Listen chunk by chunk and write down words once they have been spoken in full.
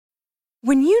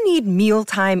When you need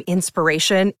mealtime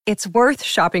inspiration, it's worth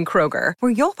shopping Kroger,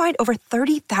 where you'll find over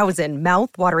 30,000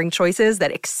 mouth-watering choices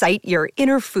that excite your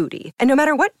inner foodie. And no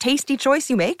matter what tasty choice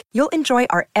you make, you'll enjoy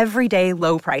our everyday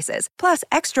low prices, plus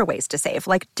extra ways to save,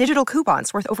 like digital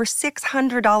coupons worth over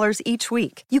 $600 each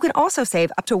week. You can also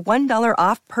save up to $1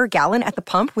 off per gallon at the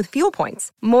pump with fuel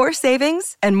points. More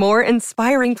savings and more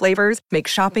inspiring flavors make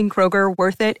shopping Kroger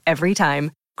worth it every time.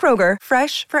 Kroger,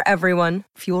 fresh for everyone.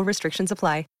 Fuel restrictions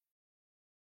apply.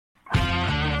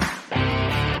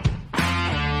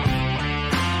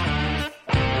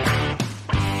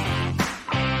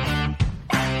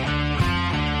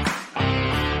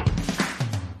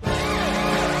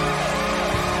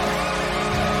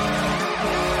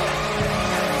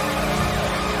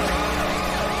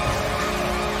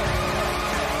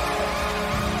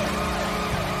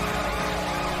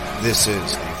 This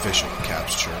is the official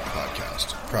Caps Chirp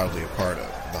podcast, proudly a part of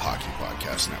the Hockey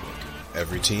Podcast Network.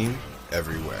 Every team,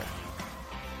 everywhere.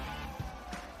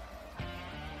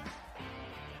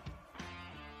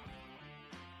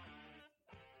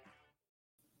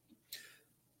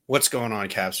 What's going on,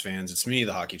 Caps fans? It's me,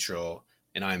 the Hockey Troll,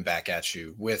 and I'm back at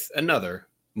you with another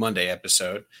Monday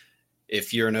episode.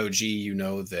 If you're an OG, you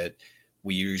know that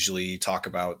we usually talk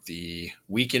about the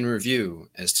week in review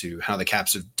as to how the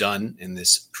Caps have done in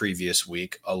this previous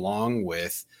week, along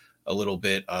with a little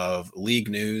bit of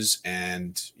league news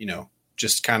and,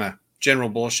 just kind of general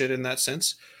bullshit in that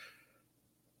sense.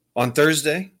 On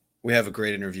Thursday, we have a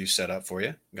great interview set up for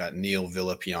you. We got Neil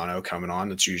Villapiano coming on.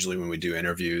 That's usually when we do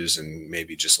interviews and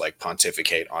maybe just like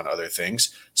pontificate on other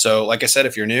things. So like I said,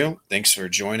 if you're new, thanks for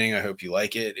joining. I hope you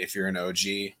like it. If you're an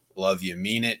OG, love you,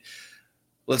 mean it.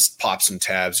 Let's pop some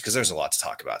tabs because there's a lot to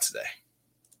talk about today.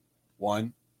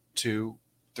 1, 2,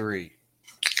 3.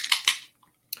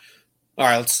 All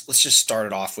right, let's just start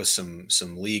it off with some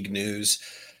league news.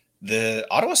 The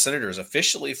Ottawa Senators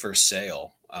officially for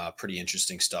sale. Pretty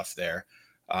interesting stuff there.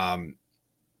 I'd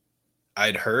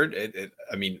heard it.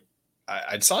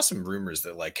 I saw some rumors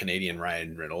that like Canadian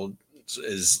Ryan Reynolds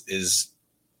is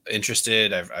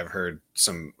interested. I've heard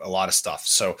a lot of stuff.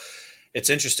 So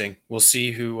it's interesting. We'll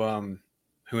see who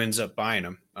ends up buying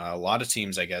them. A lot of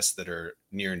teams, I guess, that are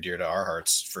near and dear to our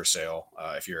hearts for sale.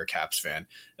 If you're a Caps fan,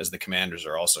 as the Commanders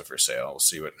are also for sale. We'll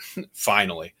see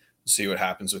what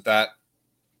happens with that.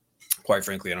 Quite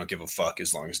frankly, I don't give a fuck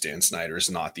as long as Dan Snyder is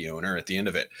not the owner at the end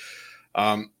of it.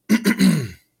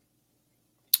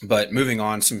 But moving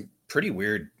on, some pretty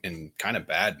weird and kind of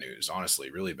bad news,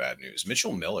 honestly, really bad news.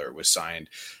 Mitchell Miller was signed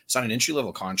an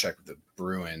entry-level contract with the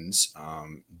Bruins.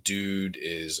 Dude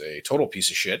is a total piece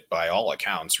of shit by all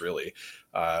accounts, really.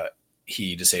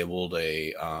 He disabled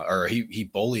he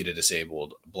bullied a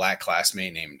disabled black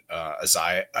classmate named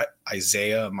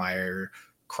Isaiah Meyer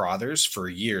Crothers for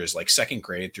years, like second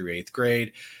grade through eighth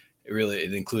grade.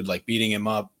 It included like beating him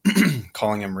up,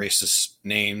 calling him racist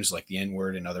names like the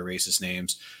N-word and other racist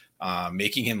names,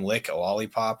 making him lick a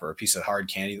lollipop or a piece of hard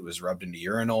candy that was rubbed into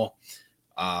urinal.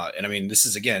 And I mean, this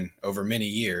is again over many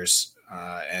years.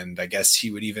 And I guess he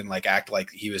would even like act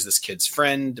like he was this kid's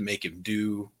friend to make him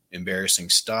do embarrassing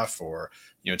stuff or,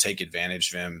 take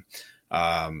advantage of him,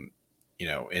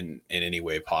 in any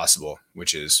way possible,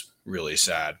 which is really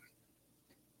sad.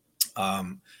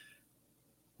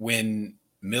 When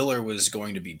Miller was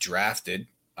going to be drafted,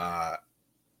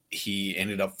 he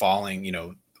ended up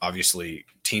falling, obviously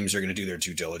teams are going to do their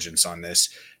due diligence on this.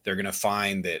 They're going to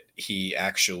find that he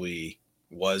actually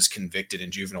was convicted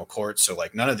in juvenile court. So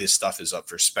like none of this stuff is up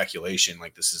for speculation.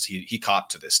 Like this is, he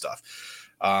copped to this stuff.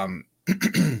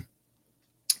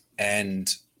 And,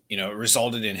 it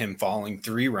resulted in him falling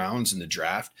 3 rounds in the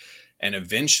draft. And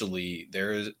eventually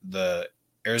the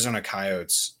Arizona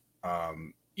Coyotes,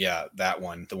 that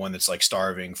one, the one that's like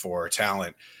starving for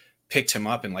talent, picked him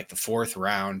up in like the 4th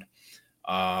round.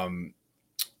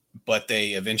 But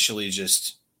they eventually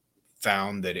just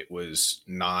found that it was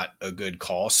not a good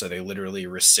call. So they literally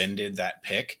rescinded that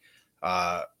pick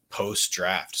post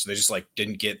draft. So they just like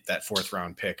didn't get that 4th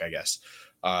round pick, I guess,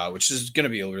 which is going to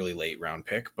be a really late round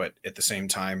pick. But at the same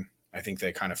time, I think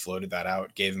they kind of floated that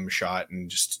out, gave him a shot, and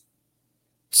just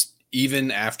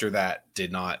even after that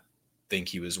did not think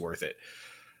he was worth it.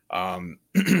 A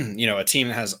team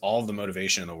that has all the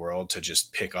motivation in the world to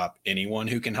just pick up anyone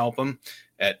who can help them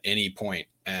at any point.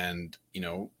 And,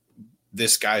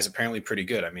 this guy's apparently pretty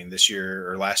good. I mean, this year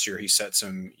or last year, he set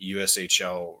some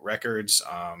USHL records.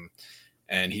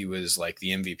 And he was like the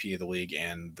MVP of the league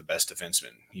and the best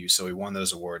defenseman. So he won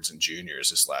those awards in juniors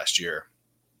this last year.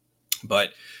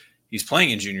 But he's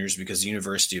playing in juniors because the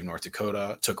University of North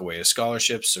Dakota took away his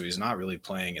scholarship. So he's not really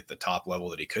playing at the top level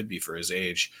that he could be for his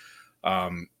age.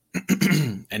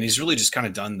 And he's really just kind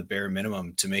of done the bare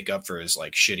minimum to make up for his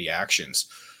like shitty actions.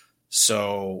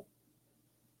 So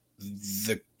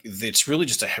it's really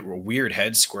just a weird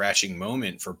head scratching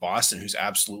moment for Boston, who's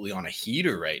absolutely on a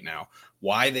heater right now.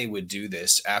 Why they would do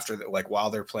this after like while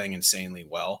they're playing insanely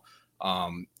well.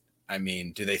 I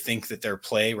mean, do they think that their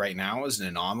play right now is an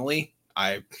anomaly?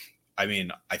 I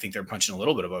mean, I think they're punching a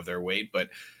little bit above their weight, but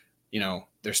you know,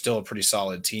 they're still a pretty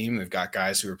solid team. They've got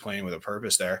guys who are playing with a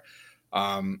purpose there.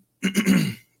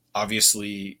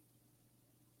 Obviously,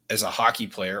 as a hockey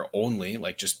player only,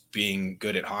 like just being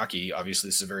good at hockey, obviously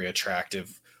this is a very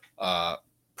attractive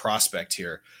prospect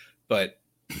here. But,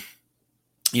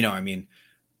 you know, I mean,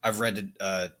 I've read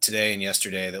today and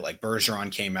yesterday that like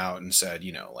Bergeron came out and said,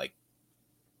 you know, like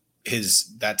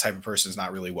that type of person is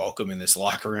not really welcome in this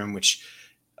locker room, which,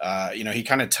 you know, he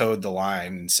kind of towed the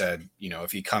line and said, you know,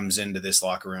 if he comes into this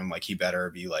locker room, like he better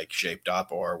be like shaped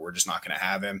up or we're just not going to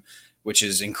have him, which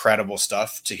is incredible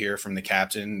stuff to hear from the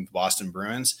captain, Boston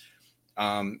Bruins.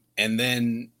 And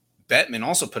then Bettman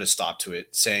also put a stop to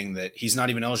it, saying that he's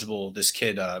not even eligible. This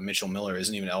kid, Mitchell Miller,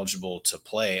 isn't even eligible to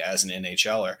play as an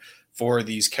NHLer for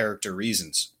these character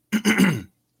reasons.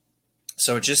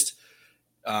 So it just,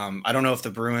 I don't know if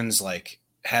the Bruins like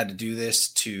had to do this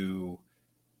to,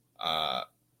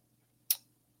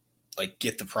 like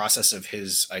get the process of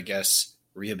his, I guess,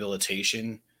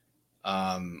 rehabilitation,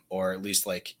 or at least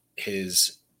like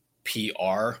his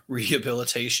PR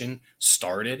rehabilitation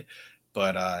started.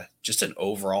 But just an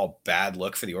overall bad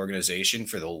look for the organization,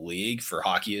 for the league, for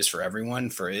hockey is for everyone.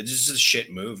 For it's just a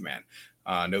shit move, man.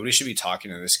 Nobody should be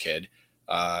talking to this kid.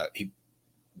 He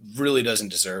really doesn't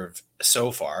deserve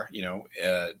so far, you know,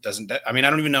 I mean, I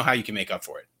don't even know how you can make up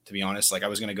for it, to be honest. Like I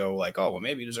was going to go like, oh, well,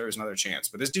 maybe he deserves another chance,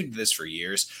 but this dude did this for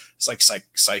years. It's like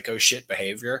psycho shit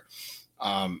behavior.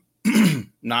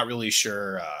 Not really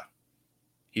sure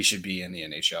he should be in the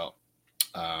NHL.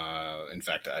 In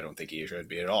fact, I don't think he should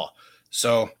be at all.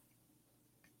 So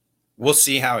we'll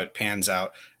see how it pans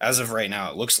out. As of right now,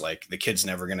 it looks like the kid's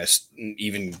never going to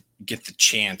even get the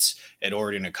chance at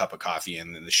ordering a cup of coffee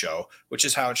in the show, which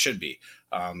is how it should be.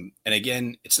 And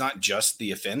again, it's not just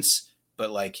the offense,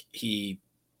 but like he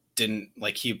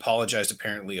apologized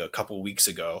apparently a couple weeks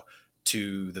ago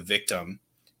to the victim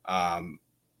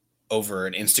over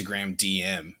an Instagram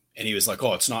DM. And he was like,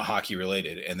 oh, it's not hockey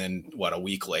related. And then a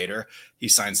week later, he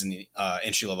signs an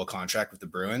entry level contract with the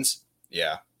Bruins.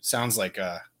 Yeah. Sounds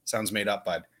made up,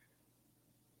 bud.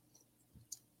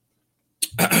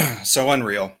 So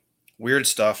unreal, weird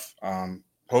stuff.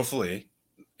 Hopefully,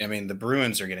 I mean, the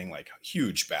Bruins are getting like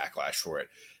huge backlash for it,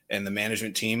 and the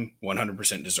management team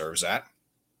 100% deserves that.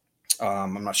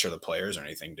 I'm not sure the players or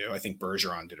anything do. I think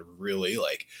Bergeron did a really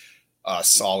like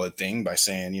solid thing by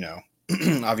saying, you know,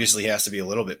 obviously he has to be a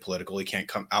little bit political. He can't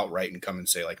come outright and come and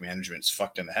say like management's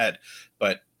fucked in the head,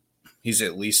 but he's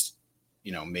at least,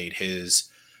 you know, made his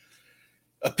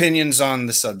opinions on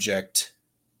the subject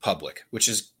public, which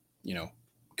is, you know,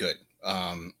 good.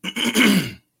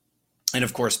 And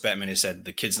of course, Bettman has said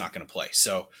the kid's not going to play.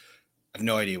 So I have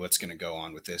no idea what's going to go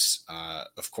on with this.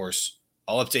 Of course,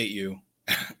 I'll update you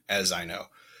as I know.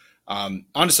 On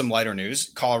to some lighter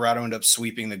news. Colorado ended up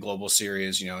sweeping the Global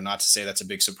Series. You know, not to say that's a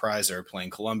big surprise. They're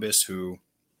playing Columbus, who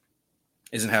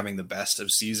isn't having the best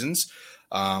of seasons.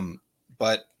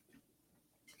 But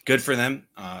good for them.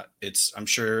 I'm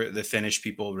sure the Finnish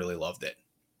people really loved it.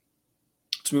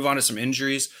 Let's move on to some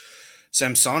injuries.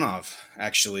 Samsonov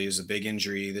actually is a big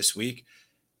injury this week.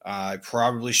 I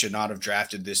probably should not have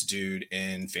drafted this dude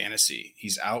in fantasy.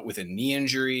 He's out with a knee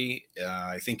injury.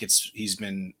 I think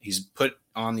he's put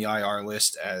on the IR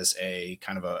list as a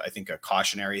kind of a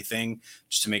cautionary thing,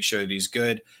 just to make sure that he's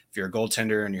good. If you're a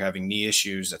goaltender and you're having knee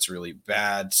issues, that's really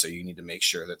bad. So you need to make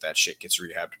sure that shit gets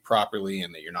rehabbed properly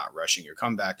and that you're not rushing your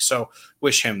comeback. So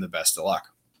wish him the best of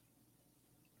luck.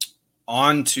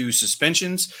 On to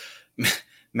suspensions.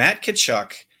 Matt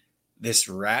Tkachuk, this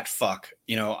rat fuck,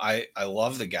 you know, I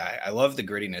love the guy. I love the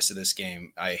grittiness of this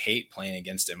game. I hate playing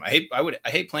against him. I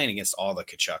hate playing against all the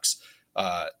Tkachuks.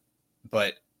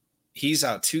 But he's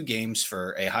out 2 games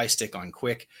for a high stick on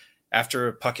Quick. After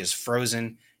a puck is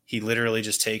frozen, he literally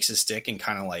just takes his stick and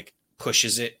kind of like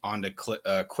pushes it onto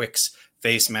Quick's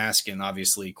face mask. And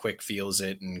obviously Quick feels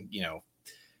it and, you know,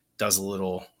 does a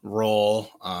little roll.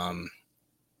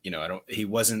 You know, he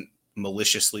wasn't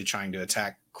maliciously trying to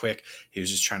attack Quick. He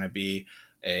was just trying to be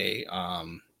a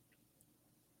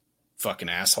fucking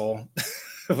asshole,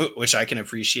 which I can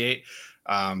appreciate.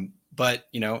 But,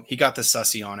 you know, he got the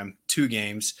sussy on him. 2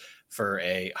 games for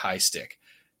a high stick.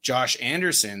 Josh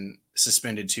Anderson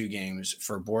suspended 2 games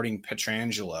for boarding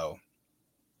Pietrangelo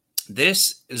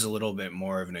This is a little bit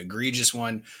more of an egregious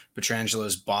one.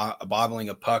 Petrangelo's bobbling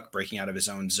a puck, breaking out of his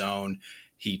own zone.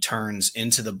 He turns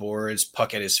into the boards,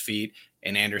 puck at his feet,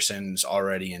 and Anderson's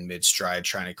already in mid-stride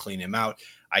trying to clean him out.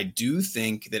 I do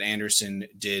think that Anderson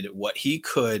did what he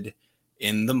could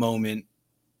in the moment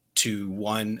to,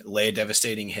 one, lay a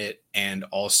devastating hit and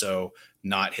also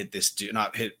not hit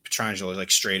Petrangelo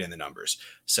like straight in the numbers.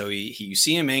 So you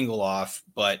see him angle off,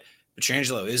 but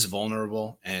Petrangelo is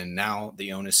vulnerable, and now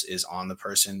the onus is on the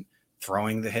person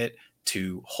throwing the hit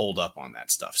to hold up on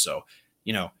that stuff. So,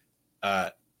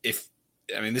 this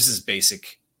is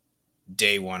basic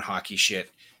day one hockey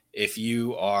shit. If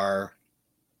you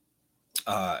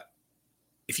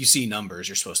see numbers,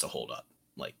 you're supposed to hold up.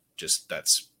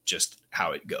 That's just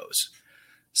how it goes.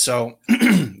 So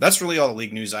that's really all the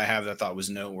league news I have that I thought was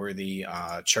noteworthy.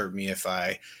 Chirp me if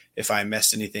I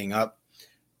messed anything up,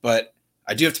 but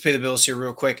I do have to pay the bills here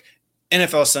real quick.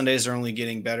 NFL Sundays are only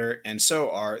getting better, and so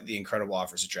are the incredible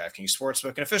offers at DraftKings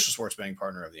Sportsbook, an official sports betting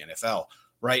partner of the NFL.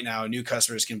 Right now, new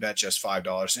customers can bet just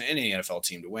 $5 on any NFL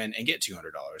team to win and get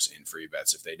 $200 in free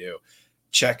bets if they do.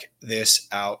 Check this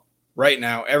out. Right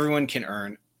now, everyone can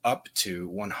earn up to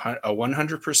a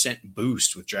 100%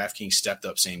 boost with DraftKings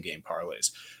stepped-up same-game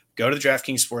parlays. Go to the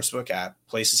DraftKings Sportsbook app,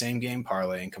 place a same-game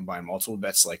parlay, and combine multiple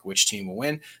bets like which team will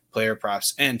win, player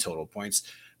props, and total points.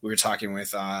 We were talking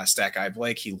with Stat Guy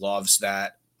Blake. He loves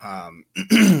that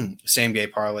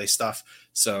same-game parlay stuff,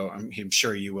 so I'm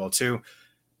sure you will too.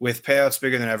 With payouts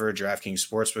bigger than ever, DraftKings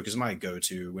Sportsbook is my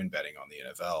go-to when betting on the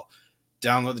NFL.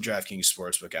 Download the DraftKings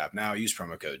Sportsbook app now. Use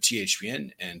promo code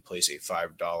THPN and place a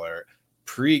 $5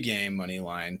 pre-game money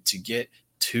line to get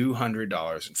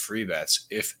 $200 in free bets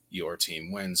if your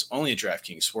team wins. Only at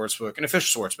DraftKings Sportsbook, an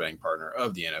official sports betting partner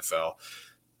of the NFL.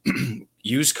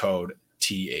 Use code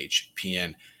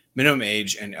THPN. Minimum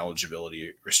age and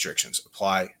eligibility restrictions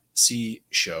apply. See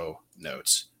show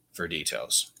notes for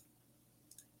details.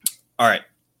 All right,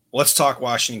 let's talk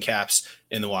Washington Caps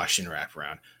in the Washington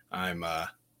wraparound. I'm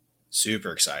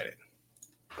super excited.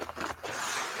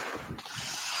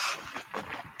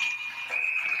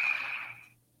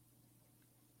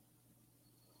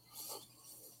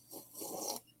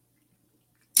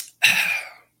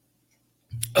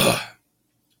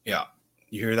 Yeah,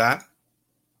 you hear that?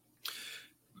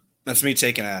 That's me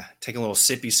taking a little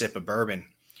sippy sip of bourbon,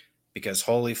 because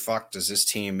holy fuck does this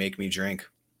team make me drink.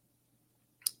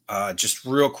 Just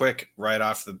real quick, right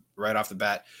off the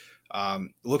bat,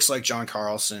 looks like John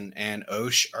Carlson and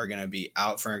Osh are going to be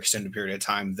out for an extended period of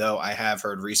time, though I have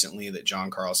heard recently that John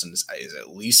Carlson is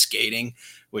at least skating,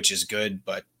 which is good.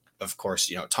 But of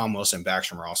course, Tom Wilson and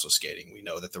Backstrom are also skating. We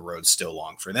know that the road's still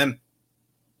long for them.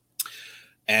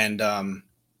 And,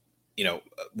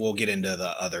 we'll get into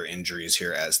the other injuries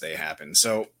here as they happen.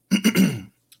 So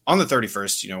on the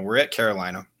 31st, we're at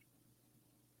Carolina.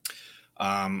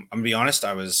 I'm gonna be honest.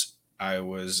 I was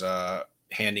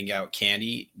handing out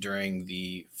candy during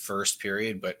the first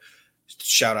period, but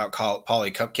shout out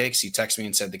Polly Cupcakes. He texted me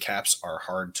and said the Caps are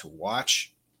hard to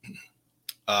watch.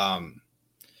 And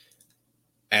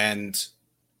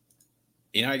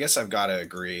I guess I've got to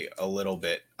agree a little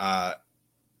bit.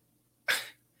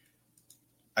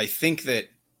 I think that,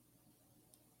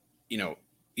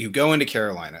 you go into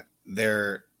Carolina,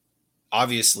 they're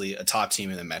obviously a top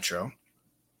team in the Metro.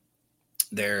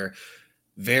 They're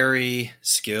very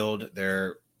skilled.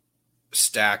 They're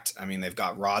stacked. I mean, they've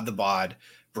got Rod the Bod,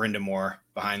 Brindamore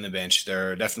behind the bench.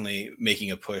 They're definitely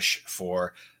making a push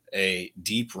for a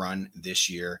deep run this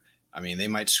year. I mean, they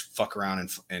might fuck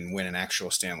around and win an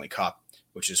actual Stanley Cup,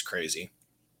 which is crazy.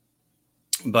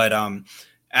 But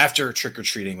after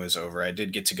trick-or-treating was over, I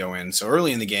did get to go in. So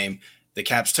early in the game, the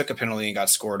Caps took a penalty and got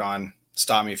scored on.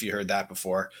 Stop me if you heard that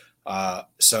before.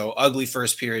 So ugly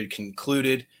first period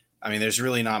concluded. I mean, there's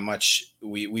really not much.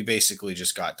 We basically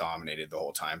just got dominated the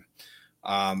whole time.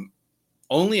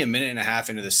 Only a minute and a half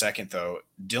into the second, though,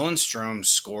 Dylan Strome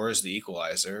scores the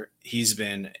equalizer. He's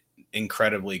been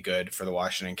incredibly good for the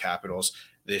Washington Capitals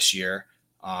this year.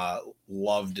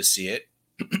 Love to see it.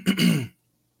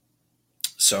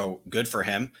 So good for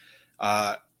him.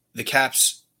 The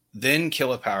Caps then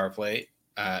kill a power play,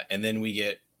 and then we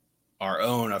get our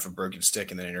own off a broken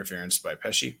stick and then interference by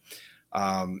Pesce.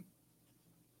 And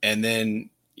then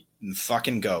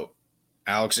fucking GOAT,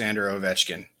 Alexander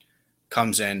Ovechkin,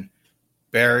 comes in,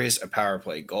 buries a power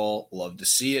play goal. Love to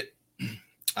see it.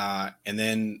 And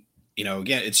then,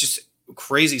 again, it's just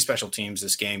crazy special teams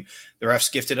this game. The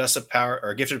refs gifted a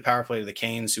power play to the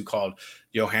Canes, who called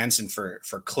Johansson for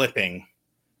clipping.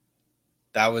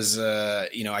 That was,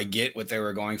 I get what they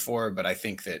were going for, but I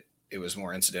think that it was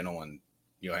more incidental, and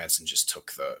Johansson just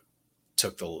took the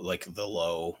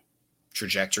low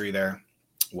trajectory there.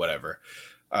 Whatever.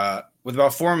 With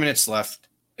about 4 minutes left,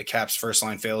 the Caps first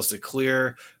line fails to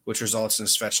clear, which results in a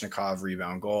Svechnikov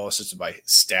rebound goal assisted by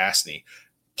Stastny.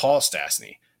 Paul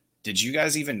Stastny. Did you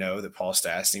guys even know that Paul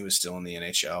Stastny was still in the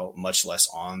NHL, much less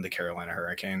on the Carolina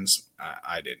Hurricanes?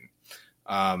 I didn't.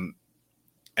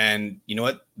 And you know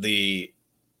what? The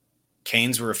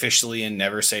Canes were officially in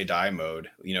never say die mode,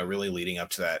 really leading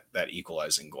up to that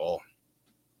equalizing goal.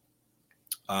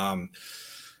 The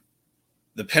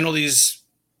penalties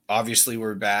obviously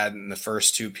were bad in the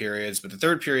first two periods, but the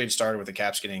third period started with the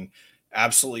Caps getting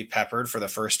absolutely peppered for the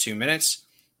first 2 minutes.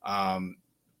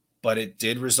 But it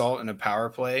did result in a power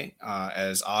play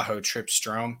as Aho tripped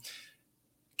Strome.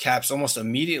 Caps almost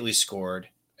immediately scored,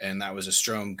 and that was a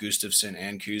Strome, Gustafsson,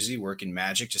 and Kuzi working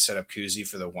magic to set up Kuzi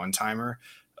for the one-timer.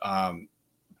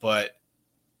 But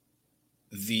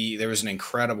there was an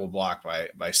incredible block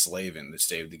by Slavin that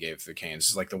saved the game for the Canes.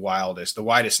 It's like the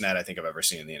widest net I think I've ever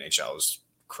seen in the NHL. It was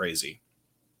crazy.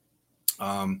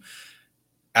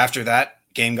 After that,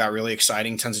 game got really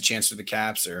exciting. Tons of chances for the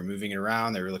Caps. They were moving it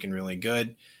around. They were looking really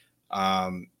good.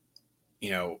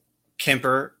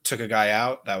 Kemper took a guy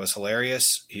out. That was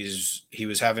hilarious. He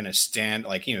was having a stand,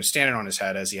 standing on his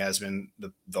head as he has been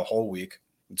the whole week.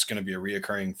 It's going to be a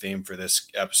reoccurring theme for this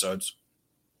episodes.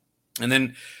 And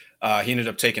then he ended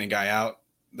up taking a guy out.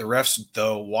 The refs,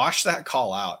 though, washed that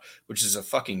call out, which is a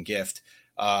fucking gift.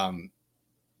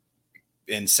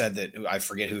 And said that, I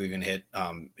forget who even hit,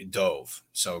 dove.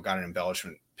 So got an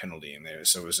embellishment penalty in there.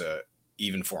 So it was a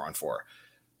even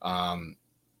 4-on-4.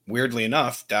 Weirdly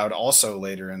enough, Dowd also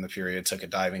later in the period took a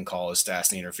diving call as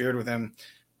Stastny interfered with him.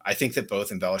 I think that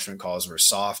both embellishment calls were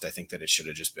soft. I think that it should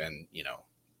have just been,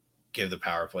 give the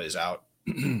power plays out.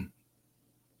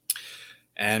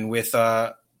 And with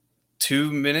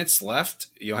 2 minutes left,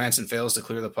 Johansson fails to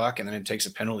clear the puck, and then it takes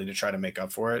a penalty to try to make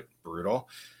up for it. Brutal.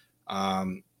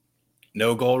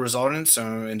 No goal resulted,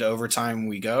 so into overtime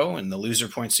we go, and the loser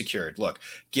point secured. Look,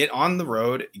 get on the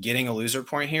road, getting a loser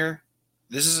point here.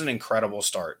 This is an incredible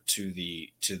start to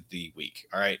the week.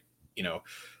 All right,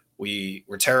 we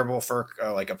were terrible for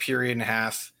like a period and a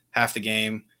half the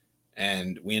game,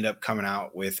 and we end up coming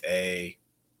out with a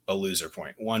loser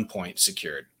point, 1 point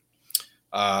secured.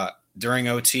 During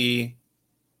OT,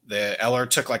 the Eller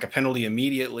took like a penalty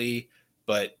immediately,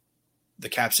 but the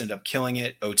Caps end up killing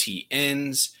it. OT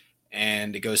ends,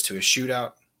 and it goes to a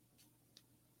shootout.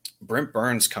 Brent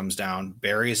Burns comes down,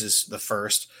 buries is the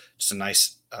first, just a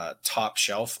nice top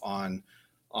shelf on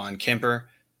Kemper.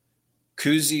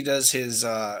 Kuzi does his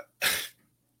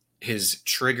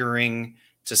triggering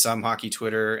to some hockey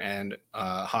Twitter and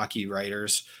hockey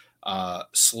writers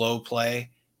slow play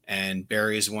and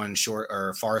buries one short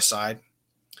or far side.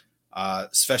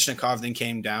 Svechnikov then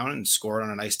came down and scored on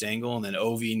a nice dangle, and then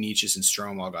Ovi, Nietzsche, and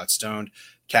Strome all got stoned.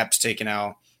 Caps taken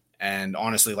out, and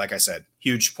honestly, like I said,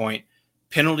 huge point.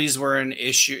 Penalties were an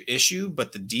issue,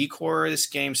 but the D core of this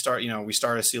game we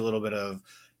started to see a little bit of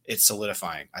it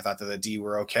solidifying. I thought that the D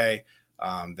were okay.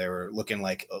 They were looking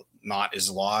like not as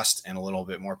lost and a little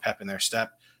bit more pep in their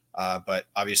step. But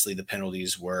obviously the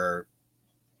penalties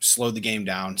slowed the game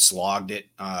down, slogged it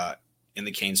in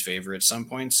the Canes' favor at some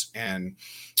points. And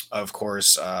of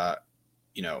course,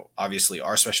 obviously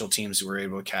our special teams were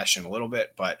able to cash in a little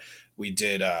bit, but we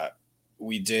did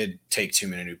take too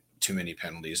many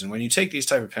penalties. And when you take these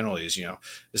type of penalties,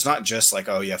 it's not just like,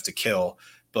 oh, you have to kill,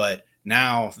 but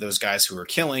now those guys who are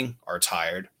killing are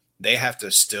tired. They have to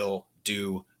still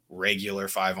do regular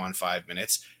 5-on-5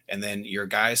 minutes. And then your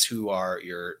guys who are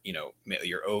your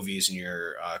Ovies and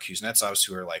your Kuznetsovs,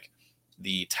 who are like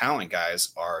the talent guys,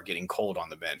 are getting cold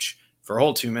on the bench for a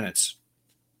whole 2 minutes.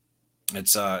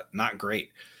 It's not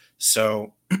great.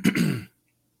 So,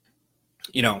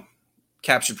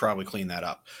 Cap should probably clean that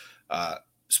up.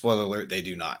 Spoiler alert, they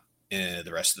do not in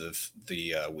the rest of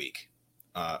the week.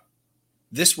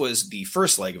 This was the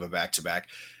first leg of a back-to-back.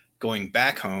 Going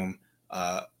back home,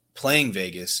 playing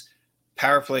Vegas,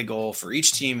 power play goal for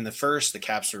each team in the first. The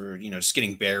Caps were, just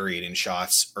getting buried in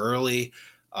shots early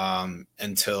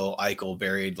until Eichel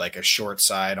buried like a short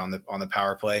side on the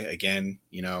power play. Again,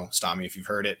 stop me if you've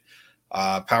heard it.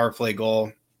 Power play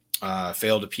goal,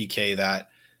 failed to PK that,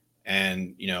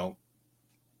 and,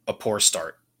 a poor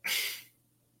start.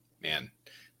 Man,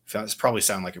 it's probably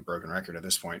sound like a broken record at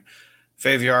this point.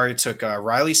 Faviari took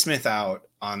Riley Smith out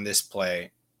on this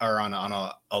play, or on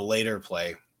a later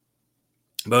play.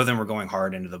 Both of them were going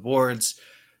hard into the boards.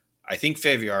 I think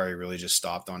Faviari really just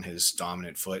stopped on his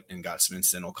dominant foot and got some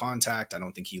incidental contact. I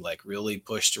don't think he really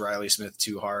pushed Riley Smith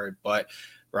too hard, but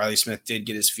Riley Smith did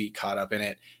get his feet caught up in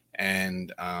it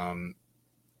and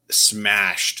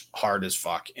smashed hard as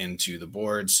fuck into the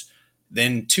boards.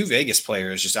 Then 2 Vegas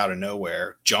players just out of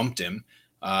nowhere jumped him.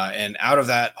 And out of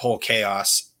that whole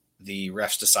chaos, the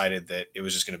refs decided that it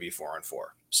was just going to be 4-on-4.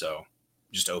 So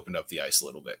just opened up the ice a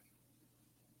little bit.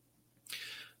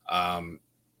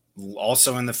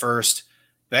 Also in the first,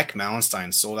 Beck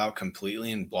Mallenstein sold out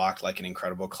completely and blocked like an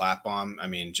incredible clap bomb. I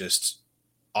mean, just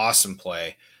awesome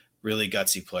play, really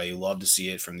gutsy play. You love to see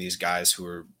it from these guys who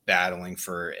are battling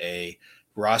for a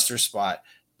roster spot.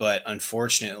 But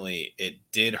unfortunately, it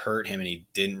did hurt him and he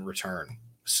didn't return.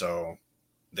 So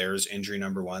there's injury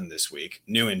number 1 this week.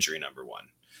 New injury number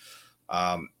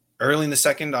 1. Early in the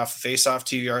second, off face-off,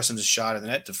 TVR sends a shot at the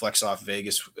net, deflects off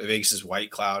Vegas's White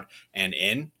Cloud and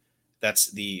in. That's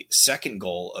the second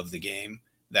goal of the game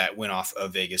that went off a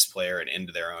Vegas player and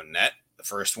into their own net. The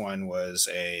first one was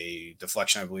a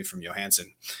deflection, I believe, from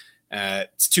Johansson.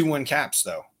 It's 2-1 Caps,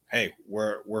 though. Hey,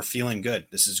 we're feeling good.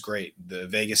 This is great. The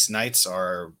Vegas Knights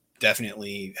are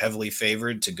definitely heavily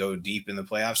favored to go deep in the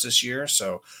playoffs this year,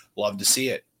 so love to see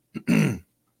it.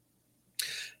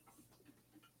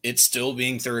 It's still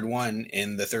being 3-1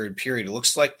 in the third period. It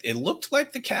looked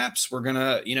like the Caps were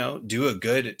gonna, do a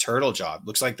good turtle job.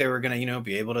 Looks like they were gonna,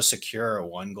 be able to secure a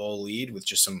 1-goal lead with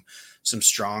just some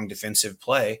strong defensive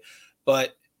play.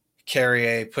 But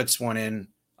Carrier puts one in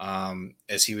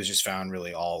as he was just found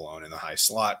really all alone in the high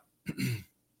slot.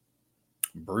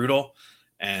 Brutal,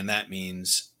 and that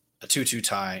means a 2-2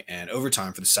 tie and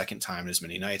overtime for the second time in as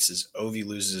many nights as Ovi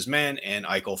loses his man and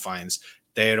Eichel finds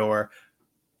Theodore.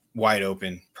 Wide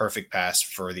open, perfect pass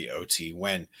for the OT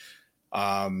win.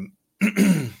 Beck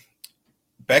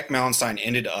Mallenstein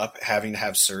ended up having to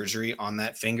have surgery on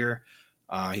that finger.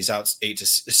 He's out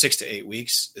 6 to 8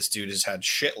 weeks. This dude has had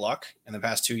shit luck in the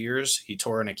past 2 years. He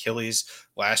tore an Achilles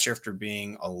last year after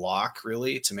being a lock,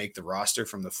 really, to make the roster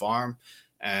from the farm.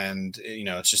 And,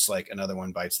 it's just like another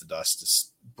one bites the dust.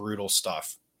 It's brutal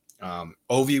stuff.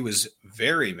 Ovi was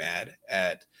very mad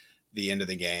at the end of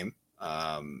the game.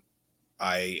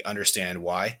 I understand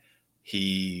why.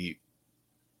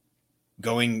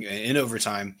 Going in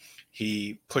overtime,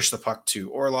 he pushed the puck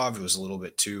to Orlov. It was a little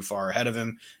bit too far ahead of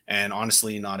him. And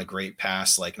honestly, not a great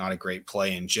pass, not a great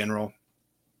play in general.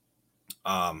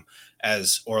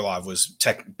 As Orlov was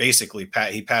basically,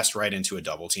 he passed right into a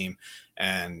double team.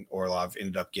 And Orlov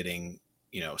ended up getting,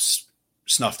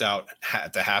 snuffed out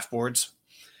at the half boards.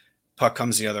 Puck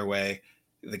comes the other way.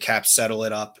 The Caps settle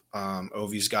it up.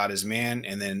 Ovi's got his man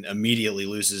and then immediately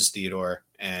loses Theodore,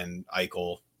 and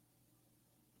Eichel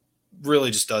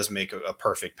really just does make a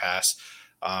perfect pass.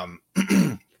 I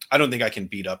don't think I can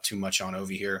beat up too much on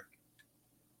Ovi here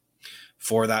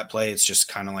for that play. It's just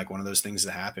kind of like one of those things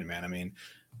that happen, man. I mean,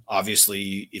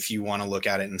 obviously, if you want to look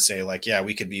at it and say yeah,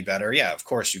 we could be better. Yeah, of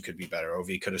course you could be better.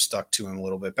 Ovi could have stuck to him a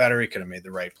little bit better. He could have made the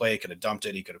right play. He could have dumped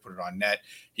it. He could have put it on net.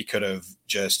 He could have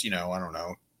just, I don't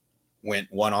know,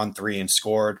 went 1-on-3 and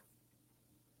scored,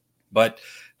 but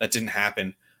that didn't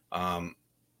happen.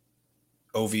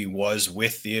 Ovi was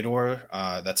with Theodore.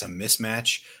 That's a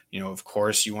mismatch. Of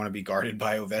course you want to be guarded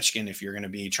by Ovechkin if you're going to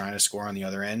be trying to score on the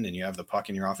other end and you have the puck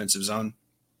in your offensive zone.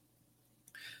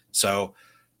 So,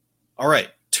 all right,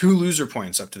 2 loser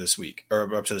points up to this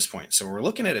point. So we're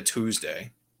looking at a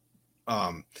Tuesday.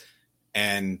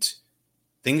 And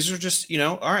things are just,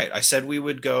 all right. I said we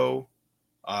would go,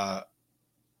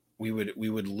 we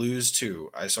would lose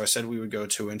 2. So I said we would go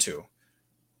 2-2.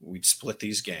 We'd split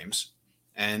these games.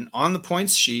 And on the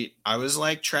points sheet, I was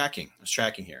tracking. I was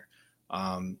tracking here.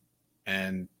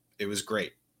 And it was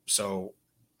great. So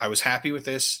I was happy with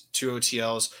this. 2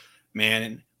 OTLs.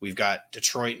 Man, we've got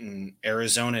Detroit and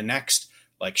Arizona next.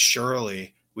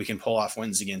 Surely we can pull off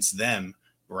wins against them,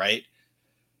 right?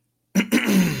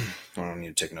 I don't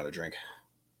need to take another drink.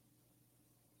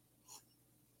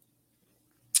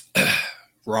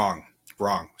 Wrong.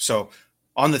 So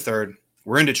on the third,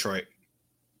 we're in Detroit.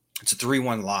 It's a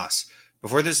 3-1 loss.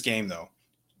 Before this game, though,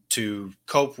 to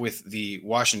cope with the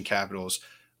Washington Capitals'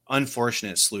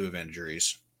 unfortunate slew of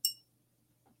injuries,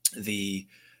 the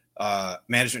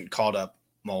management called up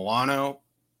Milano,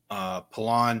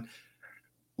 Pilon,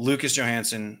 Lucas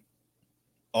Johansson,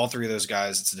 all 3 of those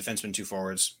guys. It's a defenseman, 2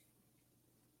 forwards,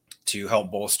 to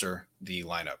help bolster the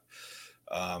lineup.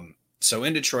 So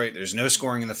in Detroit, there's no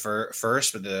scoring in the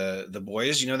first, but the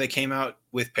boys, they came out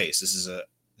with pace. This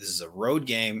is a road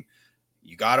game.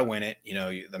 You got to win it.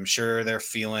 I'm sure they're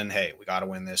feeling, hey, we got to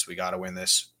win this. We got to win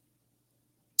this.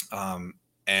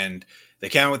 And they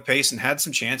came out with pace and had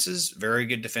some chances. Very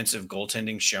good defensive and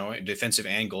goaltending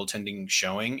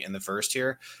showing in the first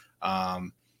here.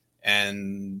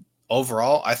 And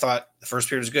overall, I thought the first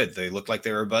period was good. They looked like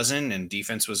they were buzzing and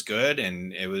defense was good.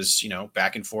 And it was,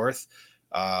 back and forth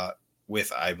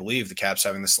with, I believe, the Caps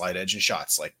having the slight edge in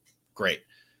shots. Great.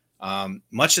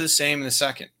 Much of the same in the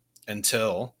second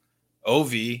until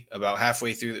Ovi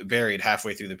buried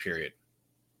halfway through the period.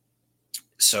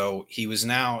 So he was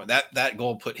now that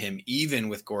goal put him even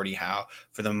with Gordie Howe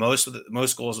for the most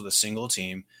goals with a single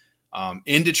team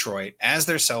in Detroit as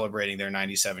they're celebrating their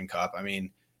 97 Cup. I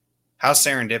mean, how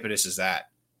serendipitous is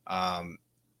that?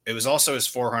 It was also his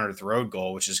 400th road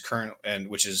goal, which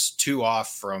is 2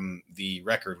 off from the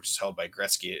record, which is held by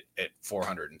Gretzky at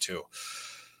 402.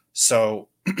 So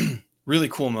really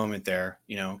cool moment there.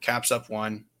 Caps up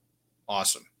 1,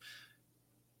 awesome.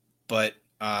 But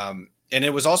and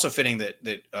it was also fitting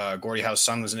that Gordie Howe's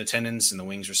son was in attendance and the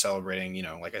Wings were celebrating,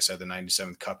 like I said, the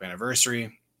 97th Cup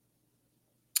anniversary.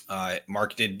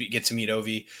 Mark did get to meet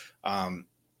Ovi,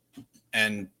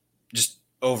 and just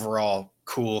overall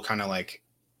cool kind of like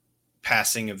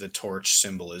passing of the torch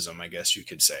symbolism, I guess you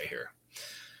could say here.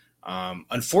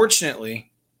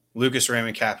 Unfortunately, Lucas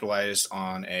Raymond capitalized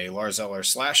on a Lars Eller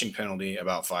slashing penalty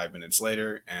about 5 minutes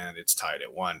later, and it's tied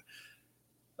at 1.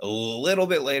 A little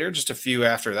bit later, just a few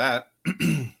after that,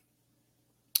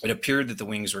 it appeared that the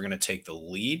Wings were going to take the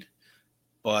lead,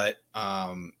 but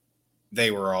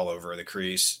they were all over the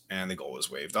crease, and the goal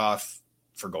was waved off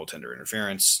for goaltender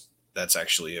interference. That's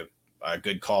actually a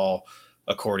good call,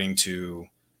 according to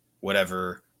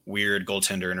whatever weird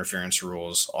goaltender interference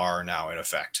rules are now in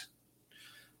effect.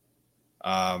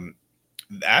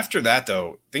 After that,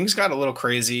 though, things got a little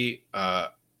crazy.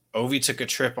 Ovi took a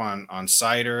trip on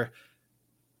Cider.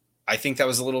 I think that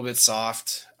was a little bit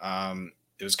soft.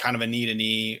 It was kind of a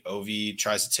knee-to-knee. Ovi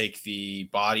tries to take the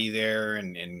body there,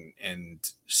 and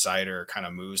Cider kind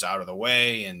of moves out of the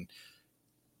way, and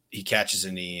he catches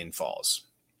a knee and falls.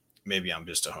 Maybe I'm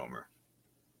just a homer.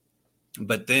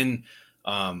 But then,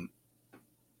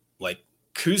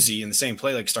 Kuzi in the same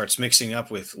play, starts mixing up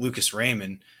with Lucas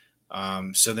Raymond.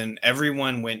 So then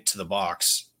everyone went to the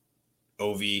box.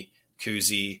 Ovi,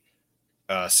 Kuzi,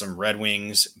 some Red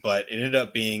Wings, but it ended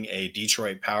up being a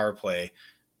Detroit power play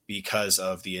because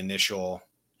of the initial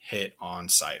hit on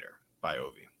Cider by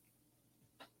Ovi.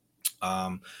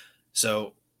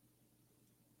 So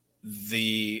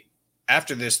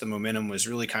after this, the momentum was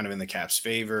really kind of in the Caps'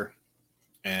 favor,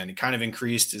 and it kind of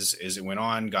increased as it went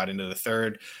on, got into the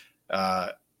third,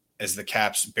 as the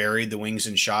Caps buried the Wings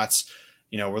in shots.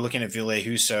 We're looking at Ville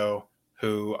Husso,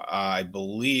 who I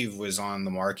believe was on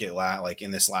the market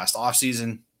in this last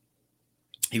offseason.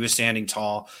 He was standing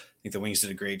tall. I think the Wings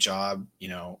did a great job,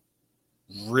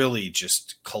 really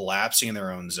just collapsing in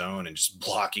their own zone and just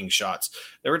blocking shots.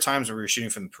 There were times where we were shooting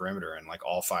from the perimeter and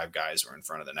all 5 guys were in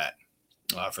front of the net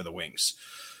for the Wings.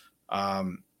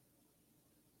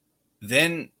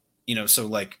 Then,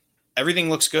 so everything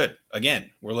looks good.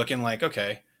 Again, we're looking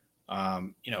okay,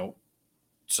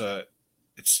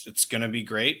 it's going to be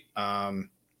great. We're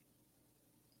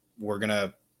going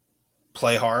to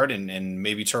play hard and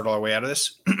maybe turtle our way out of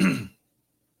this.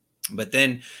 But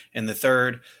then in the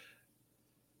third,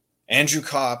 Andrew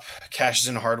Kopp cashes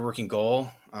in a hardworking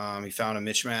goal. He found a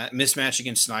mismatch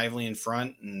against Snively in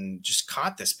front and just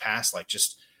caught this pass.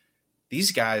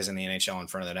 These guys in the NHL in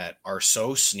front of the net are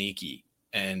so sneaky,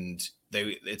 and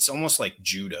it's almost like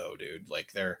judo, dude.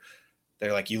 They're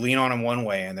you lean on them one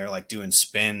way and they're doing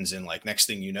spins, and next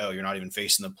thing you know, you're not even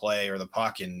facing the play or the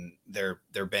puck and they're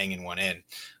banging one in.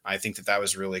 I think that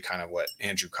was really kind of what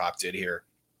Andrew Kopp did here.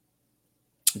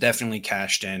 Definitely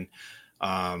cashed in.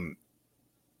 And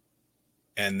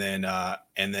then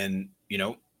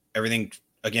everything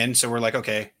again. So we're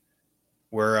okay,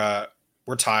 we're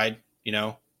tied,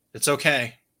 it's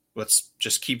okay. Let's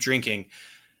just keep drinking.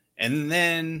 And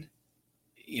then,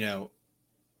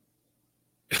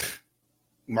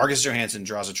 Marcus Johansson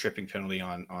draws a tripping penalty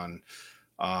on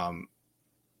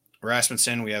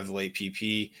Rasmussen. We have the late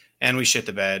PP, and we shit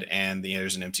the bed, and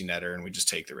there's an empty netter, and we just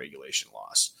take the regulation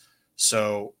loss.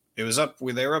 So it was up.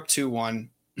 They were up 2-1.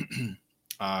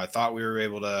 I thought we were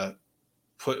able to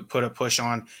put a push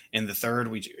on in the third.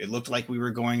 It looked like we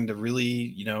were going to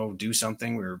really, do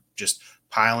something. We were just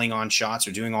piling on shots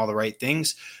or doing all the right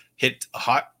things. Hit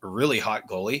a really hot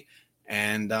goalie,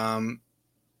 and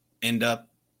end up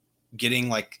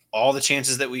getting all the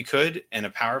chances that we could and a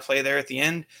power play there at the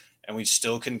end, and we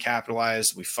still couldn't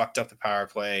capitalize. We fucked up the power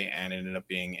play and it ended up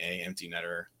being a empty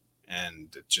netter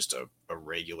and just a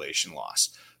regulation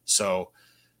loss. So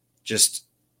just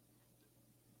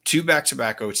 2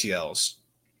 back-to-back OTLs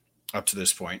up to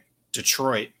this point.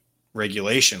 Detroit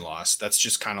regulation loss. That's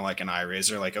just kind of an eye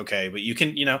raiser. Okay, but you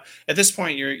can, at this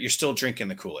point you're still drinking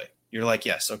the Kool-Aid. You're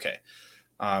yes, okay.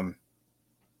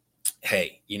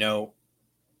 Hey,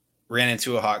 ran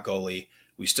into a hot goalie.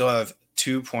 We still have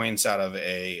 2 points out of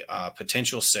a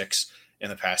potential 6 in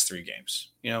the past 3 games.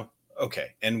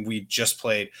 Okay. And we just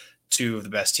played two of the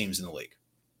best teams in the league.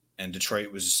 And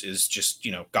Detroit is just,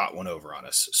 got one over on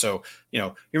us. So,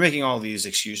 you're making all these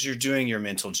excuses. You're doing your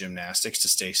mental gymnastics to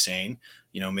stay sane.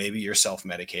 Maybe you're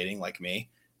self-medicating like me,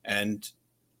 and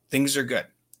things are good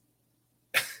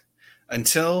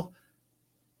until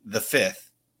the 5th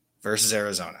versus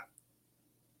Arizona.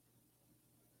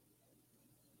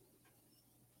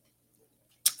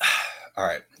 All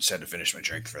right. Just had to finish my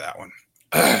drink for that one.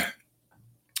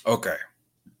 Okay.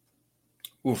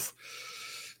 Oof.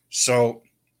 So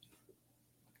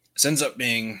this ends up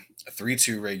being a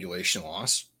 3-2 regulation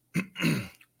loss.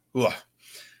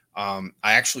 I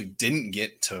actually didn't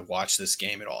get to watch this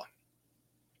game at all.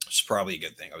 It's probably a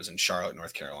good thing. I was in Charlotte,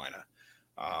 North Carolina,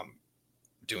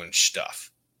 doing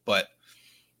stuff. But,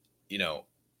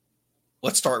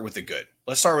 let's start with the good.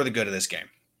 Let's start with the good of this game.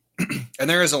 And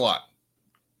there is a lot,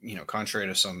 contrary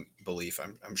to some belief,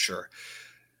 I'm sure.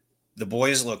 The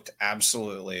boys looked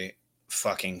absolutely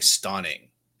fucking stunning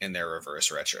in their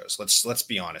reverse retros. Let's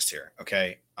be honest here,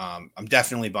 okay? I'm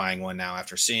definitely buying one now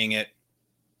after seeing it.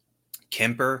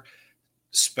 Kemper,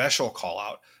 special call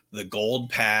out. The gold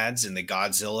pads and the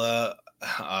Godzilla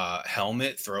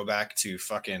helmet, throwback to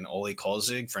fucking Oli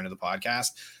Kolzig, friend of the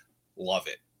podcast. Love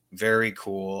it. Very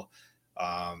cool.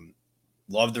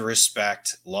 Love the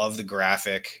respect. Love the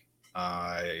graphic.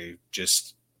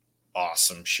 Just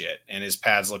awesome shit. And his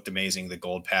pads looked amazing. The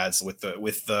gold pads with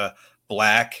the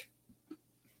black.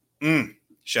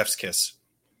 Chef's kiss.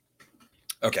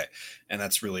 Okay. And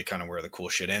that's really kind of where the cool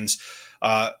shit ends.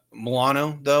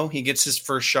 Milano, though, he gets his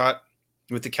first shot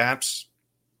with the Caps,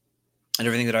 and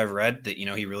everything that I've read that,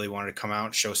 he really wanted to come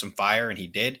out, show some fire, and he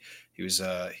did. He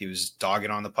was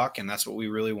dogging on the puck, and that's what we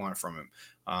really want from him.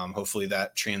 Hopefully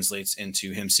that translates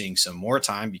into him seeing some more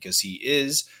time, because he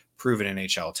is proven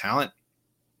NHL talent.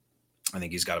 I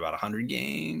think he's got about 100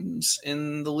 games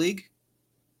in the league.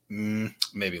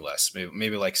 Maybe less,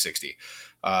 maybe like 60.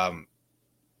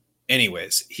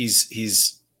 Anyways,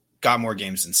 he's got more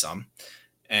games than some,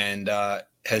 and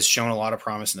has shown a lot of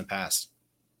promise in the past.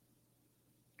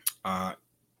 I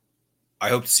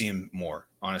hope to see him more,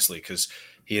 honestly, because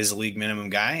he is a league minimum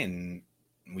guy, and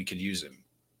we could use him.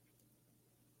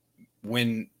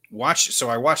 So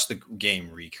I watched the game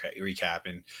recap,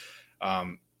 and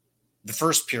the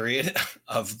first period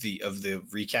of the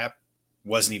recap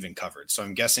wasn't even covered. So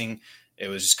I'm guessing it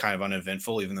was just kind of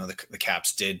uneventful, even though the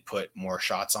Caps did put more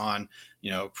shots on,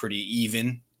 pretty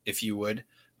even, if you would.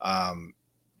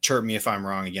 Chirp me if I'm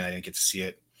wrong. Again, I didn't get to see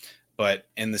it. But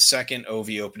in the second,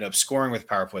 Ovi opened up scoring with a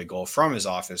power play goal from his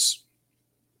office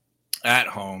at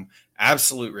home.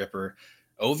 Absolute ripper.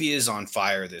 Ovi is on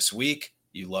fire this week.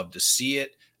 You love to see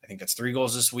it. I think that's 3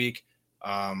 goals this week.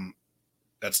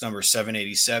 That's number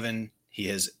 787. He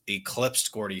has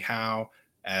eclipsed Gordie Howe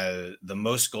as the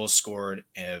most goals scored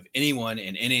of anyone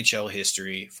in NHL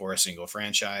history for a single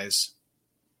franchise.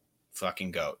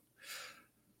 Fucking GOAT.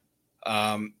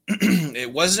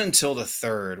 It wasn't until the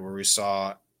third where we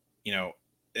saw,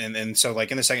 and so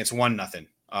like in the second, it's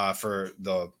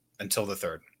 1-0 until the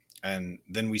third. And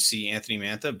then we see Anthony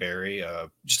Mantha bury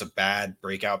just a bad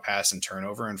breakout pass and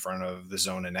turnover in front of the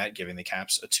zone and net, giving the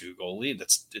Caps a 2-goal lead.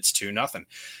 It's 2-0.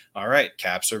 All right,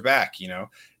 Caps are back.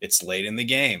 It's late in the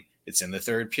game. It's in the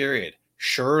third period.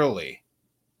 Surely,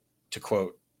 to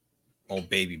quote old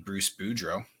baby Bruce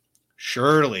Boudreau,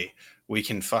 surely we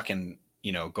can fucking,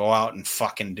 go out and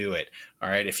fucking do it. All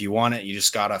right. If you want it, you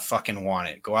just gotta fucking want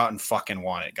it. Go out and fucking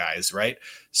want it, guys. Right.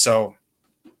 So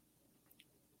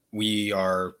we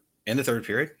are in the third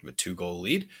period with 2-goal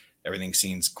lead. Everything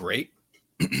seems great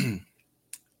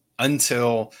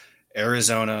until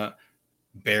Arizona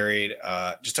buried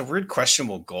just a weird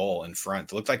questionable goal in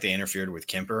front. It looked like they interfered with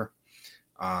Kemper.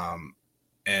 And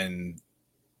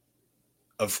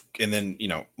then,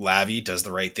 Lavi does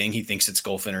the right thing. He thinks it's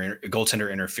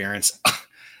goaltender interference.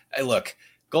 Hey, look,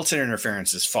 goaltender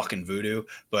interference is fucking voodoo,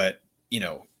 but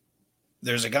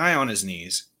there's a guy on his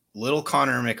knees. Little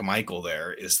Connor McMichael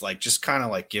there is like just kind of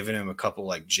like giving him a couple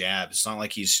like jabs. It's not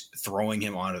like he's throwing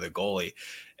him onto the goalie.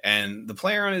 And the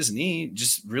player on his knee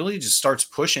just starts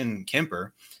pushing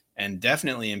Kemper, and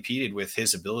definitely impeded with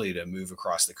his ability to move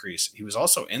across the crease. He was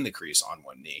also in the crease on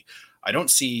one knee. I don't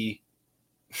see.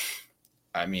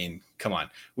 I mean, come on.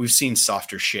 We've seen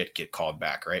softer shit get called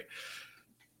back, right?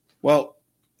 Well,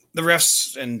 the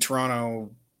refs in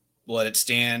Toronto let it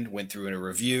stand, went through in a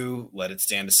review, let it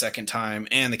stand a second time,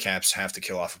 and the Caps have to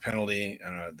kill off a penalty.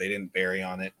 They didn't bury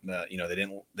on it.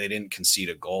 They didn't concede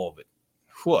a goal, but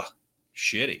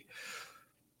shitty.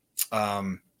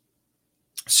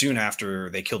 Soon after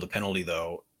they killed the penalty,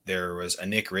 though, there was a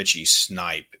Nick Ritchie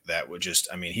snipe that would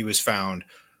just, he was found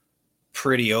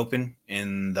pretty open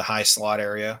in the high slot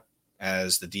area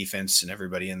as the defense and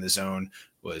everybody in the zone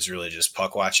was really just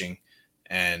puck watching,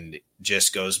 and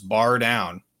just goes bar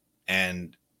down,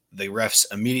 and the refs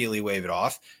immediately wave it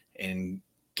off, and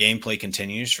gameplay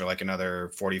continues for like another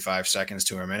 45 seconds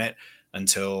to a minute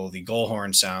until the goal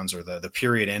horn sounds, or the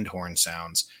period end horn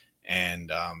sounds.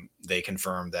 And they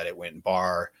confirmed that it went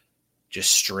bar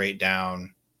just straight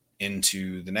down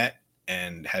into the net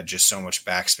and had just so much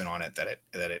backspin on it that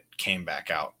it came back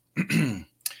out.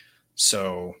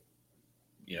 So,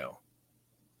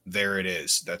 there it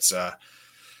is. That's a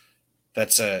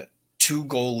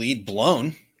 2-goal lead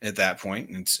blown at that point.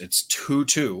 It's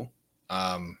 2-2.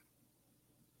 I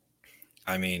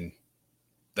mean,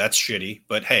 that's shitty,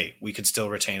 but hey, we could still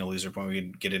retain a loser point. We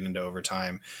could get it into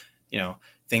overtime.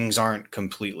 Things aren't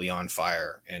completely on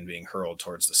fire and being hurled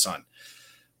towards the sun.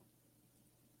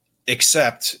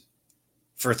 Except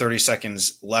for 30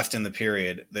 seconds left in the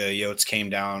period, the Yotes came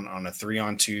down on a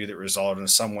 3-on-2 that resulted in a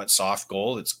somewhat soft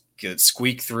goal. It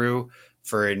squeaked through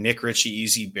for a Nick Ritchie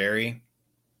easy bury.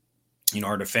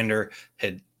 Our defender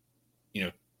had,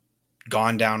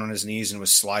 gone down on his knees and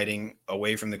was sliding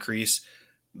away from the crease.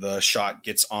 The shot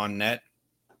gets on net.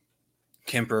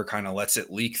 Kemper kind of lets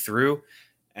it leak through.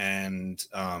 And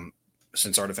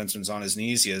since our defenseman's on his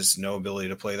knees, he has no ability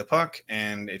to play the puck,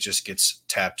 and it just gets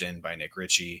tapped in by Nick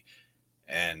Ritchie.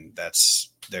 And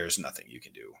there's nothing you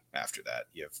can do after that.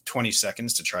 You have 20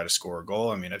 seconds to try to score a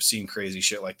goal. I mean, I've seen crazy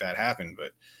shit like that happen,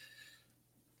 but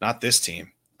not this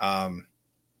team.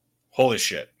 Holy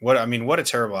shit. What a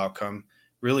terrible outcome.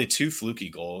 Really 2 fluky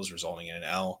goals resulting in an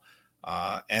L.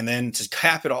 And then to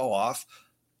cap it all off,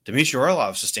 Dmitry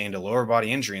Orlov sustained a lower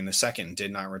body injury in the second and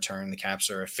did not return. The Caps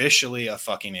are officially a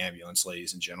fucking ambulance,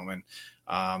 ladies and gentlemen.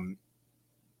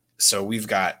 So we've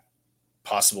got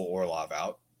possible Orlov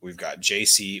out. We've got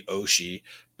JC, Oshie,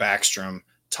 Backstrom,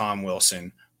 Tom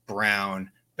Wilson, Brown,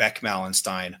 Beck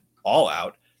Mallenstein, all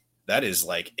out. That is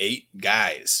like 8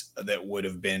 guys that would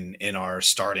have been in our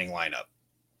starting lineup.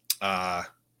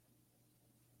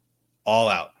 All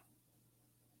out.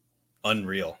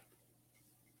 Unreal.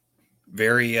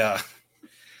 Very, I'm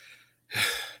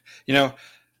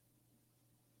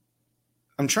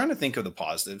trying to think of the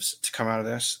positives to come out of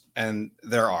this, and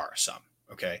there are some,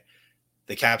 okay?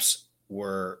 The Caps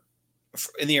were,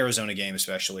 in the Arizona game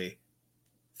especially,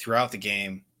 throughout the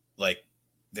game, like,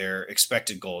 their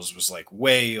expected goals was like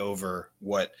way over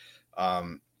what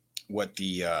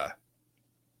the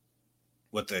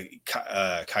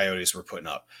Coyotes were putting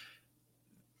up.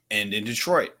 And in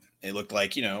Detroit, it looked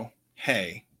like,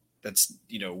 hey, that's,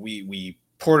 we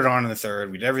poured it on in the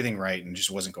third. We did everything right and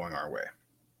just wasn't going our way.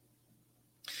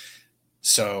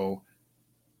 So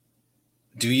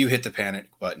do you hit the panic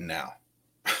button now?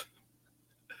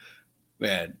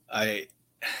 Man,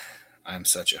 I'm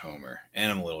such a homer,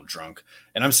 and I'm a little drunk,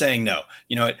 and I'm saying no.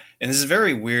 You know what? And this is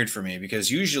very weird for me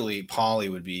because usually Paulie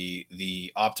would be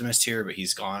the optimist here, but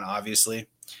he's gone, obviously.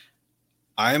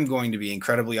 I am going to be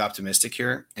incredibly optimistic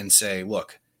here and say,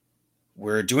 look,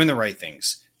 we're doing the right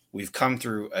things. We've come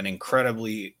through an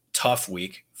incredibly tough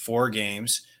week, 4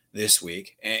 games this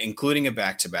week, including a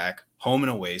back-to-back home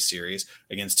and away series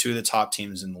against 2 of the top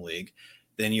teams in the league.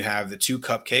 Then you have the 2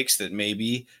 cupcakes that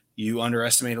maybe you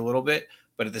underestimate a little bit,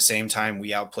 but at the same time,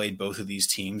 we outplayed both of these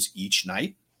teams each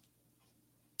night.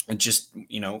 And just,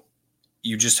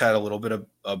 you just had a little bit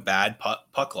of bad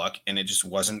puck luck, and it just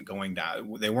wasn't going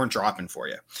down. They weren't dropping for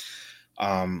you.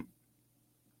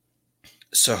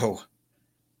 So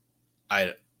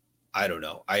I don't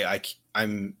know.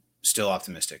 I'm still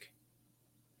optimistic.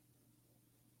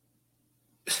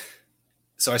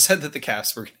 So I said that the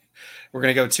Caps were going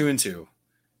to go 2-2.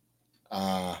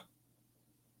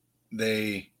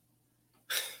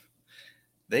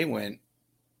 They went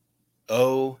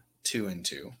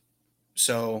 2-2.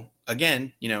 So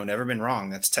again, never been wrong.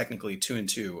 That's technically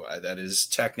 2-2. That is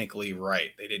technically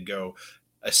right. They did go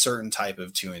a certain type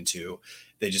of 2-2.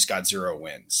 They just got 0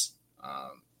 wins.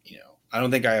 I don't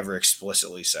think I ever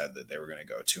explicitly said that they were going to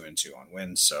go 2-2 on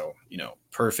wins. So,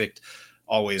 perfect,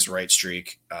 always right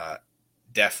streak.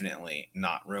 Definitely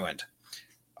not ruined.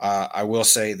 I will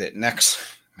say that next,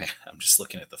 man, I'm just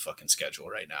looking at the fucking schedule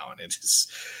right now, and it is,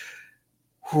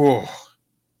 whew,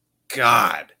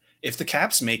 God. If the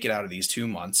Caps make it out of these 2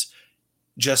 months,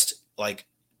 just like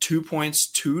 2 points,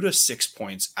 2 to 6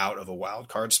 points out of a wild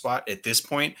card spot, at this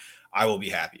point, I will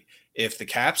be happy. If the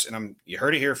Caps, and you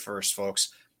heard it here first, folks,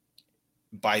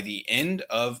 by the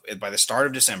start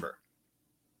of December,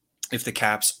 if the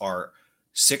Caps are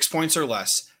 6 points or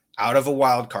less out of a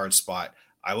wild card spot,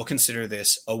 I will consider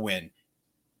this a win.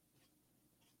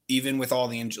 even with all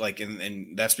the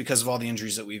and that's because of all the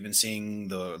injuries that we've been seeing,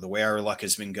 the way our luck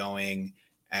has been going,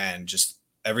 and just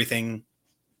everything.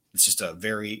 It's just a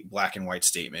very black and white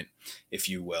statement, if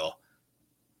you will.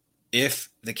 If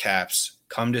the Caps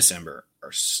come December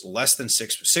are less than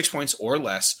 6 points or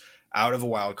less out of a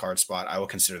wild card spot, I will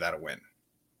consider that a win.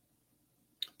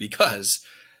 Because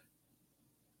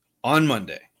on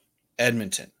Monday,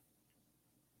 Edmonton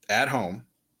at home,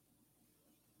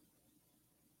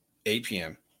 8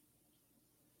 p.m.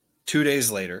 2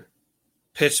 days later,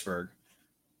 Pittsburgh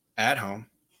at home,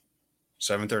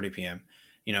 7:30 p.m.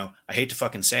 You know, I hate to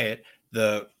fucking say it.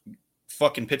 The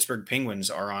fucking Pittsburgh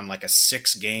Penguins are on like a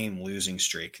 6-game losing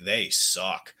streak. They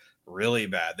suck really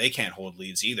bad. They can't hold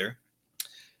leads either.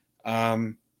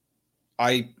 I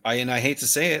hate to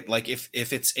say it, like if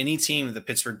it's any team, the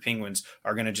Pittsburgh Penguins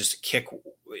are going to just kick,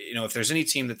 you know, if there's any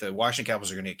team that the Washington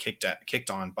Capitals are going to get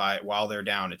kicked on by while they're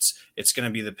down, it's going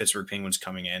to be the Pittsburgh Penguins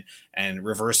coming in and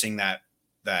reversing that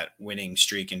winning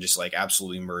streak and just like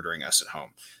absolutely murdering us at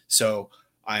home. So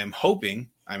I am hoping,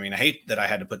 I mean, I hate that I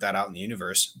had to put that out in the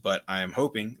universe, but I am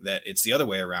hoping that it's the other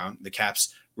way around. The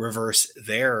Caps reverse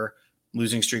their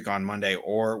losing streak on Monday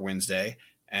or Wednesday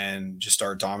and just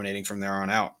start dominating from there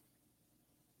on out.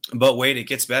 But wait, it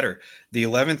gets better. The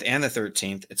 11th and the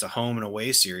 13th, it's a home and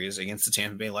away series against the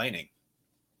Tampa Bay Lightning.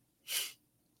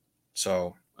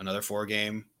 So another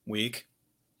 4-game week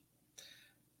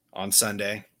on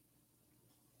Sunday.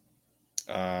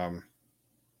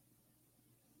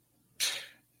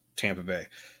 Tampa Bay.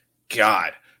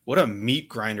 God, what a meat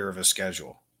grinder of a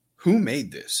schedule. Who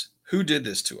made this? Who did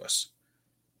this to us?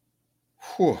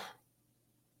 Whew.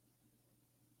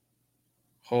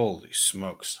 Holy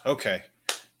smokes. Okay.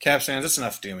 Caps fans, that's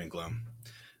enough doom and gloom.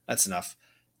 That's enough.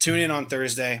 Tune in on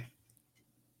Thursday.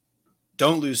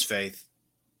 Don't lose faith.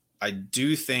 I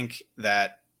do think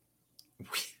that,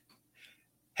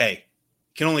 hey,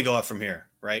 you can only go up from here,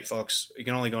 right, folks? You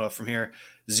can only go up from here.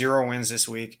 0 wins this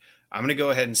week. I'm going to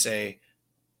go ahead and say,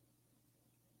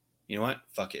 you know what?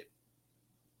 Fuck it.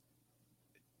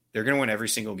 They're going to win every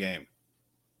single game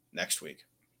next week.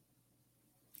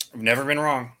 I've never been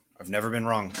wrong.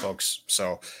 Folks.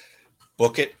 So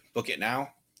book it now.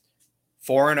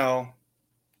 4-0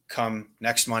 come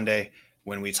next Monday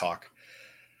when we talk.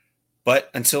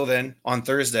 But until then, on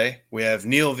Thursday, we have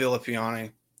Neil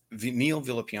Villapiano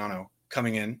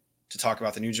coming in to talk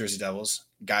about the New Jersey Devils.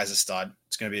 Guy's a stud.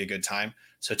 It's going to be a good time.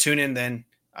 So tune in then.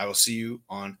 I will see you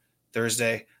on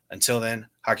Thursday. Until then,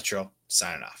 Hockey Troll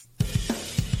signing off.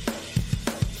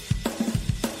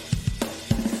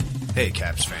 Hey,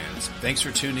 Caps fans. Thanks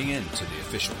for tuning in to the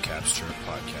official Caps Chirp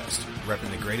podcast,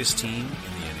 repping the greatest team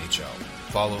in the NHL.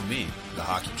 Follow me, the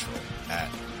Hockey Troll, at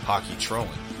Hockey Trolling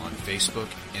on Facebook,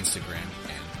 Instagram,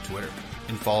 and Twitter.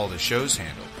 And follow the show's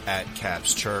handle at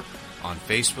Caps Chirp on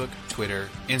Facebook, Twitter,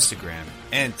 Instagram,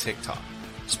 and TikTok.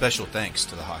 Special thanks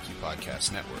to the Hockey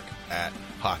Podcast Network at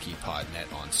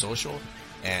HockeyPodNet on social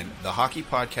and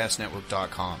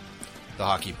thehockeypodcastnetwork.com. The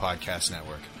Hockey Podcast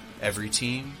Network. Every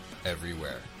team,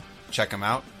 everywhere. Check them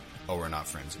out, or we're not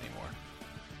friends anymore.